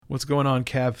What's going on,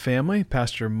 Cab family?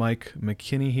 Pastor Mike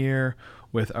McKinney here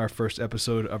with our first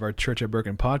episode of our Church at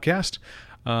Bergen podcast.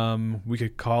 We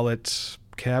could call it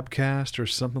Cabcast or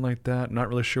something like that. I'm not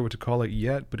really sure what to call it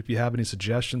yet, but if you have any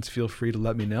suggestions, feel free to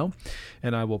let me know,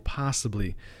 and I will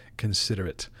possibly consider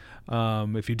it.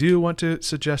 If you do want to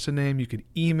suggest a name, you can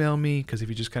email me, because if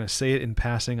you just kind of say it in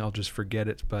passing, I'll just forget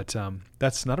it, but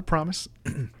that's not a promise.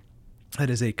 That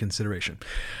is a consideration.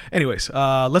 Anyways,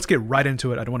 let's get right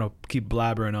into it. I don't want to keep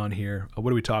blabbering on here.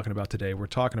 What are we talking about today? We're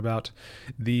talking about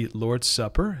the Lord's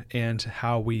Supper and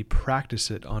how we practice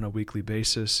it on a weekly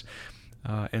basis,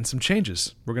 and some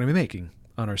changes we're going to be making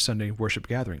on our Sunday worship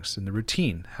gatherings and the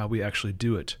routine, how we actually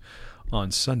do it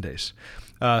on Sundays.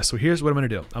 So here's what I'm going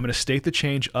to do. I'm going to state the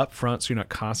change up front, so you're not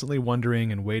constantly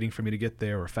wondering and waiting for me to get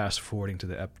there or fast forwarding to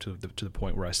the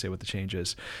point where I say what the change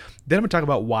is. Then I'm going to talk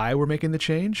about why we're making the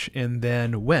change, and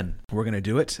then when we're going to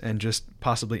do it, and just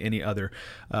possibly any other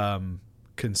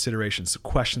considerations,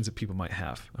 questions that people might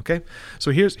have. Okay,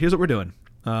 so here's what we're doing.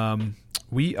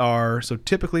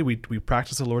 Typically we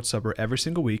practice the Lord's Supper every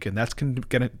single week, and that's going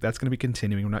to be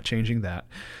continuing. We're not changing that.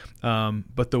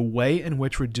 But the way in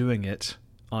which we're doing it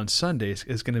on Sundays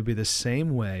is going to be the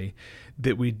same way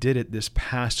that we did it this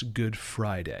past Good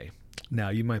Friday. Now,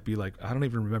 you might be like, I don't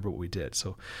even remember what we did.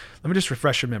 So let me just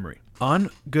refresh your memory. On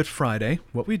Good Friday,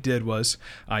 what we did was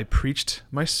I preached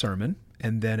my sermon,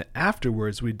 and then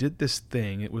afterwards we did this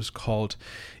thing. It was called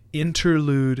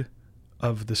Interlude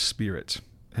of the Spirit.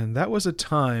 And that was a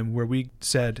time where we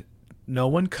said, no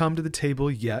one come to the table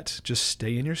yet, just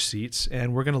stay in your seats,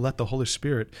 and we're going to let the Holy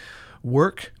Spirit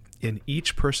work in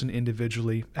each person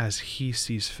individually as he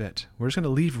sees fit. We're just going to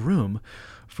leave room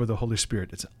for the Holy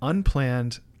Spirit. It's an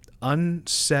unplanned,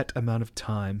 unset amount of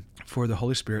time for the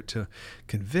Holy Spirit to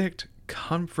convict,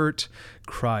 comfort,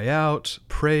 cry out,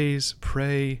 praise,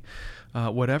 pray,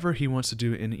 whatever he wants to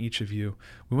do in each of you.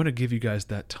 We want to give you guys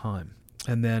that time.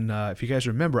 And then if you guys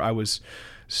remember, I was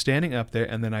standing up there,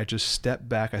 and then I just stepped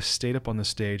back. I stayed up on the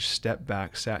stage, stepped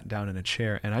back, sat down in a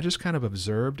chair, and I just kind of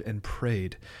observed and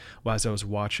prayed as I was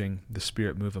watching the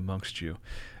Spirit move amongst you.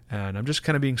 And I'm just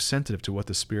kind of being sensitive to what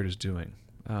the Spirit is doing.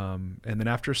 And then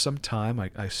after some time,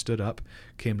 I stood up,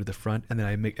 came to the front, and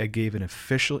then I gave an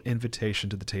official invitation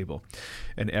to the table.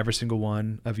 And every single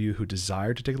one of you who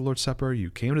desired to take the Lord's Supper,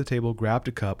 you came to the table, grabbed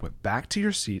a cup, went back to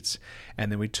your seats, and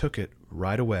then we took it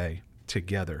right away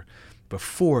together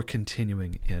before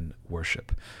continuing in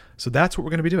worship. So that's what we're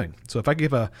going to be doing. So if I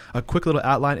give a quick little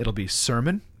outline, it'll be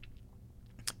sermon,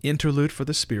 interlude for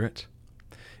the Spirit,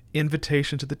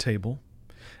 invitation to the table,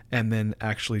 and then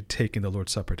actually taking the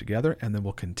Lord's Supper together, and then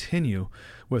we'll continue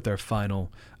with our final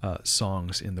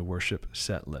songs in the worship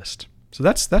set list. So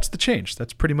that's the change.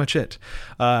 That's pretty much it.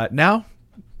 Now,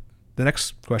 the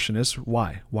next question is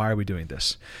why? Why are we doing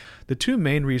this? The two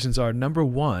main reasons are, number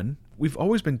one, we've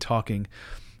always been talking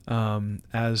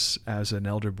as an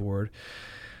elder board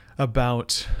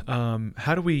about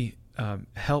how do we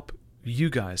help you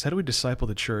guys, how do we disciple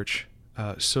the church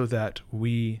so that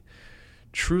we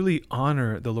truly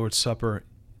honor the Lord's Supper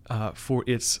for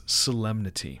its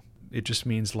solemnity. It just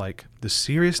means like the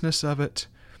seriousness of it,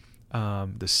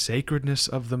 the sacredness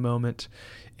of the moment,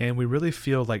 and we really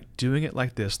feel like doing it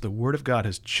like this. The Word of God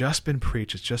has just been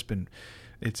preached.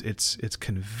 It's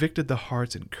convicted the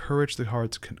hearts, encouraged the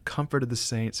hearts, comforted the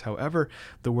saints. However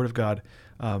the Word of God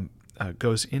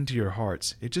goes into your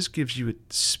hearts, it just gives you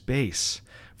space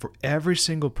for every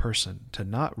single person to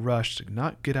not rush, to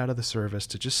not get out of the service,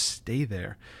 to just stay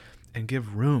there and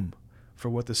give room for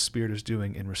what the Spirit is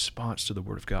doing in response to the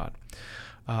Word of God.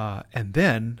 And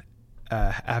then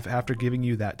after giving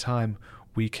you that time,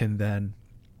 we can then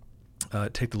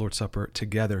take the Lord's Supper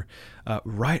together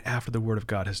right after the Word of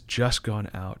God has just gone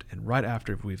out, and right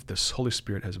after the Holy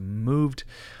Spirit has moved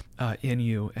in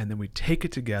you, and then we take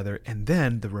it together, and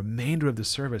then the remainder of the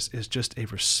service is just a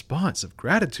response of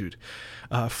gratitude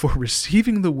for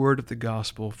receiving the word of the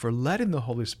gospel, for letting the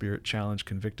Holy Spirit challenge,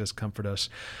 convict us, comfort us,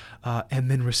 and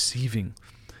then receiving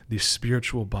the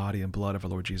spiritual body and blood of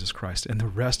our Lord Jesus Christ. And the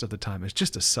rest of the time is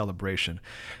just a celebration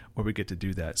where we get to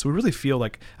do that. So we really feel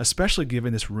like, especially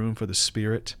given this room for the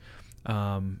Spirit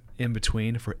in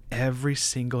between, for every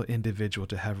single individual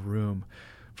to have room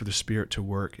for the Spirit to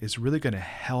work, is really going to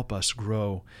help us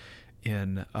grow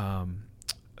in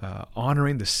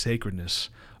honoring the sacredness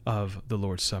of the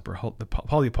Lord's Supper.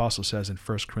 Paul the Apostle says in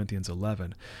 1 Corinthians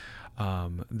 11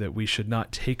 that we should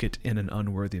not take it in an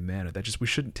unworthy manner, we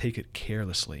shouldn't take it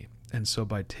carelessly. And so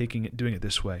by doing it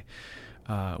this way,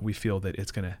 we feel that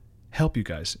it's going to help you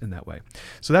guys in that way.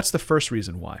 So that's the first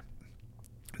reason why.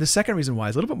 The second reason why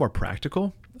is a little bit more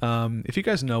practical. If you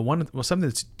guys know,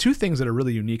 two things that are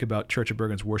really unique about Church of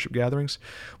Bergen's worship gatherings.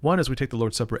 One is we take the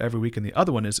Lord's Supper every week, and the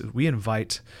other one is we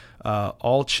invite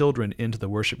all children into the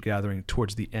worship gathering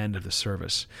towards the end of the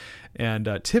service. And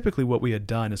typically what we had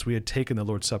done is we had taken the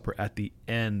Lord's Supper at the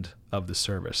end of the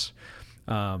service.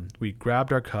 We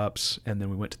grabbed our cups, and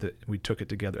then we took it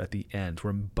together at the end.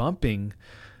 We're bumping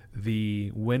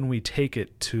when we take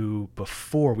it to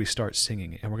before we start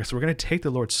singing. And we're going to take the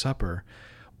Lord's Supper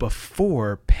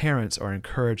before parents are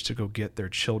encouraged to go get their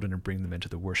children and bring them into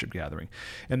the worship gathering.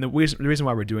 And the reason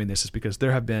why we're doing this is because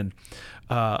there have been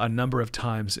a number of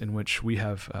times in which we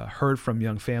have heard from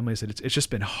young families that it's just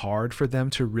been hard for them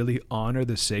to really honor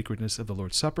the sacredness of the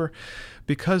Lord's Supper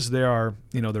because they're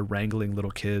wrangling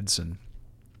little kids and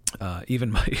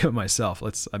even myself.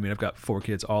 I've got 4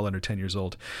 kids, all under 10 years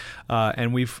old,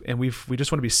 and we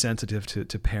just want to be sensitive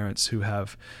to parents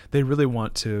they really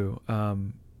want to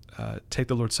take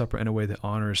the Lord's Supper in a way that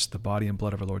honors the body and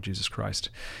blood of our Lord Jesus Christ.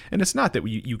 And it's not that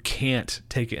you can't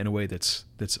take it in a way that's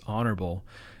honorable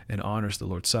and honors the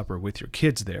Lord's Supper with your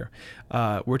kids there.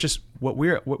 What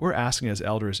we're asking as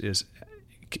elders is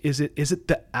it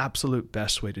the absolute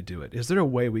best way to do it? Is there a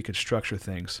way we could structure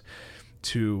things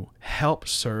to help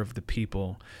serve the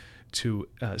people, to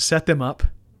set them up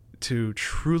to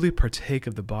truly partake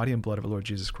of the body and blood of our Lord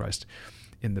Jesus Christ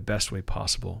in the best way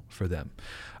possible for them?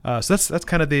 So that's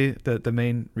kind of the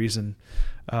main reason.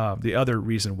 The other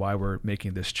reason why we're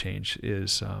making this change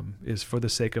is for the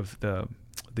sake of the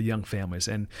young families.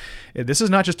 And this is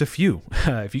not just a few.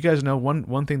 If you guys know,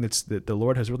 one thing that the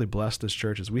Lord has really blessed this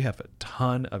church is we have a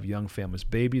ton of young families.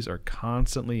 Babies are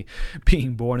constantly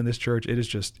being born in this church. It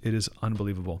is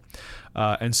unbelievable.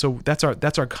 And so that's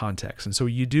our context. And so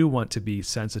you do want to be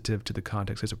sensitive to the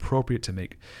context. It's appropriate to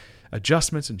make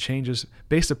adjustments and changes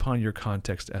based upon your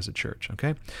context as a church.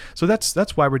 Okay, so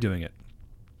that's why we're doing it.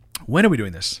 When are we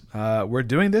doing this? We're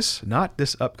doing this not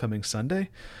this upcoming Sunday,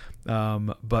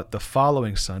 but the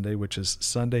following Sunday, which is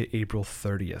Sunday, April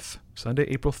 30th. Sunday,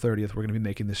 April 30th, we're going to be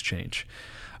making this change.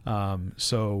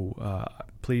 So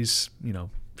please,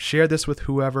 share this with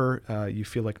whoever you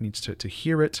feel like needs to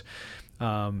hear it,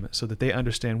 so that they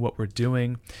understand what we're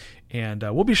doing. And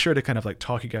we'll be sure to kind of like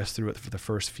talk you guys through it for the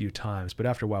first few times. But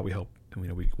after a while, we hope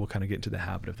we'll kind of get into the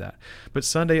habit of that. But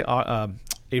Sunday,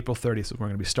 April 30th, is when we're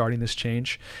going to be starting this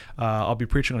change. I'll be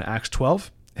preaching on Acts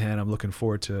 12. And I'm looking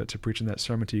forward to preaching that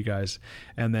sermon to you guys.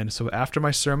 And then, so after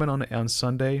my sermon on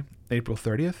Sunday, April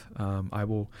 30th, I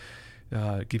will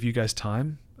give you guys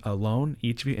time alone,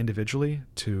 each of you individually,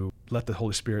 to let the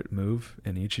Holy Spirit move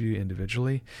in each of you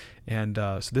individually. And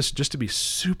so this, just to be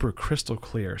super crystal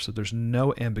clear, so there's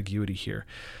no ambiguity here.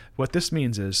 What this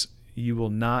means is you will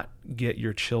not get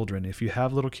your children. If you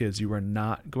have little kids, you are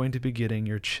not going to be getting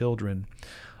your children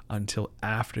until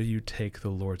after you take the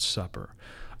Lord's Supper.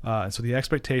 And so the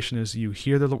expectation is you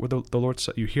hear the Lord's,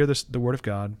 you hear the Word of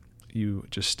God, you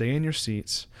just stay in your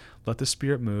seats, let the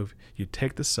Spirit move, you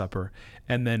take the supper,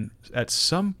 and then at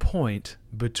some point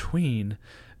between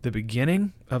the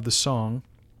beginning of the song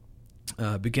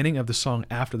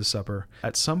after the supper,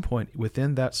 at some point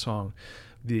within that song,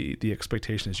 the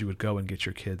expectation is you would go and get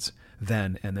your kids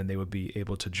then, and then they would be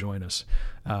able to join us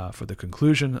for the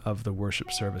conclusion of the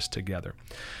worship service together.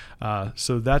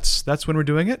 So that's when we're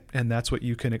doing it, and that's what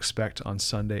you can expect on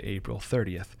Sunday, April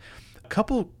 30th. A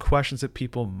couple questions that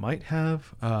people might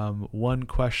have. One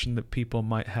question that people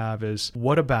might have is,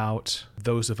 what about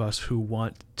those of us who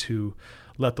want to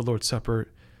let the Lord's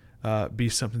Supper be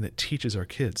something that teaches our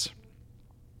kids?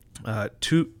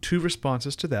 Two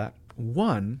responses to that.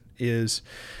 One is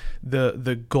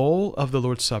the goal of the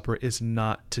Lord's Supper is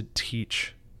not to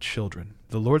teach children.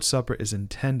 The Lord's Supper is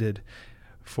intended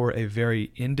for a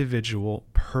very individual,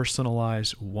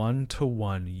 personalized,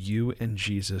 one-to-one, you and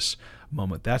Jesus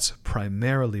moment. That's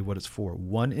primarily what it's for.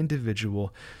 One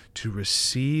individual to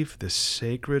receive the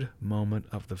sacred moment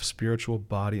of the spiritual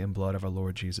body and blood of our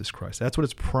Lord Jesus Christ. That's what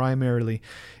it's primarily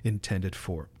intended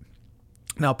for.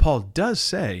 Now, Paul does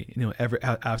say,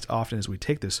 as often as we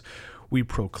take this, we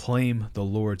proclaim the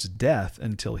Lord's death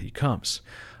until he comes.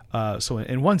 So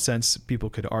in one sense, people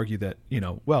could argue that,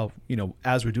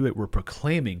 as we do it, we're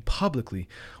proclaiming publicly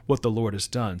what the Lord has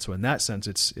done. So in that sense,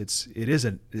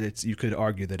 you could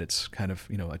argue that it's kind of,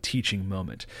 a teaching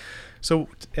moment. So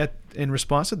in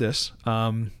response to this,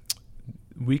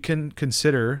 we can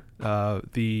consider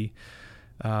the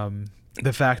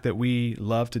fact that we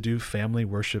love to do family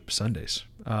worship Sundays.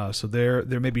 So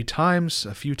there may be a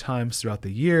few times throughout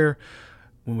the year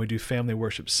when we do family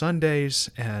worship Sundays,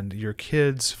 and your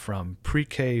kids from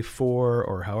pre-K 4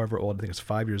 or however old, I think it's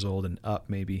 5 years old and up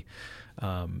maybe,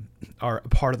 are a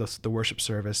part of the worship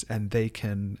service, and they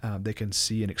can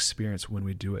see and experience when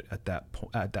we do it at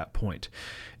that point.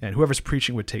 And whoever's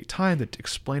preaching would take time to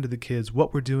explain to the kids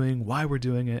what we're doing, why we're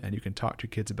doing it, and you can talk to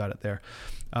your kids about it there.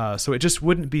 So it just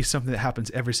wouldn't be something that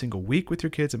happens every single week with your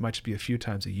kids. It might just be a few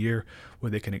times a year where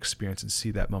they can experience and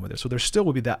see that moment there. So there still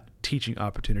will be that teaching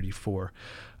opportunity for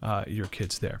your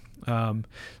kids there.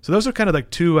 So those are kind of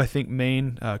like two, I think,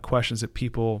 main questions that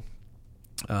people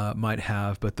might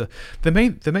have, but the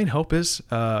main hope is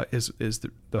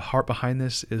the heart behind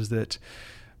this is that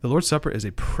the Lord's Supper is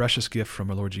a precious gift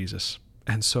from our Lord Jesus,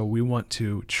 and so we want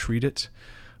to treat it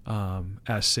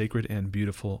as sacred and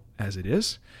beautiful as it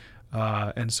is,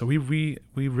 and so we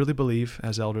really believe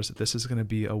as elders that this is going to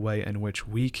be a way in which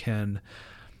we can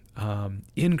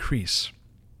increase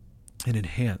and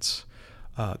enhance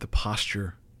the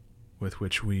posture with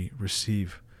which we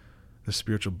receive the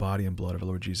spiritual body and blood of our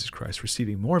Lord Jesus Christ,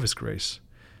 receiving more of his grace,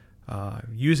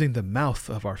 using the mouth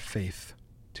of our faith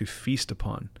to feast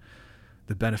upon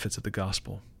the benefits of the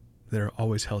gospel that are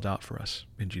always held out for us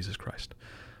in Jesus Christ.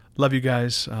 Love you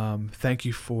guys. Thank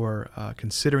you for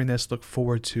considering this. Look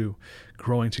forward to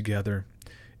growing together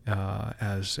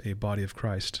as a body of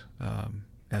Christ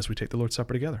as we take the Lord's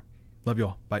Supper together. Love you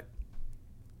all. Bye.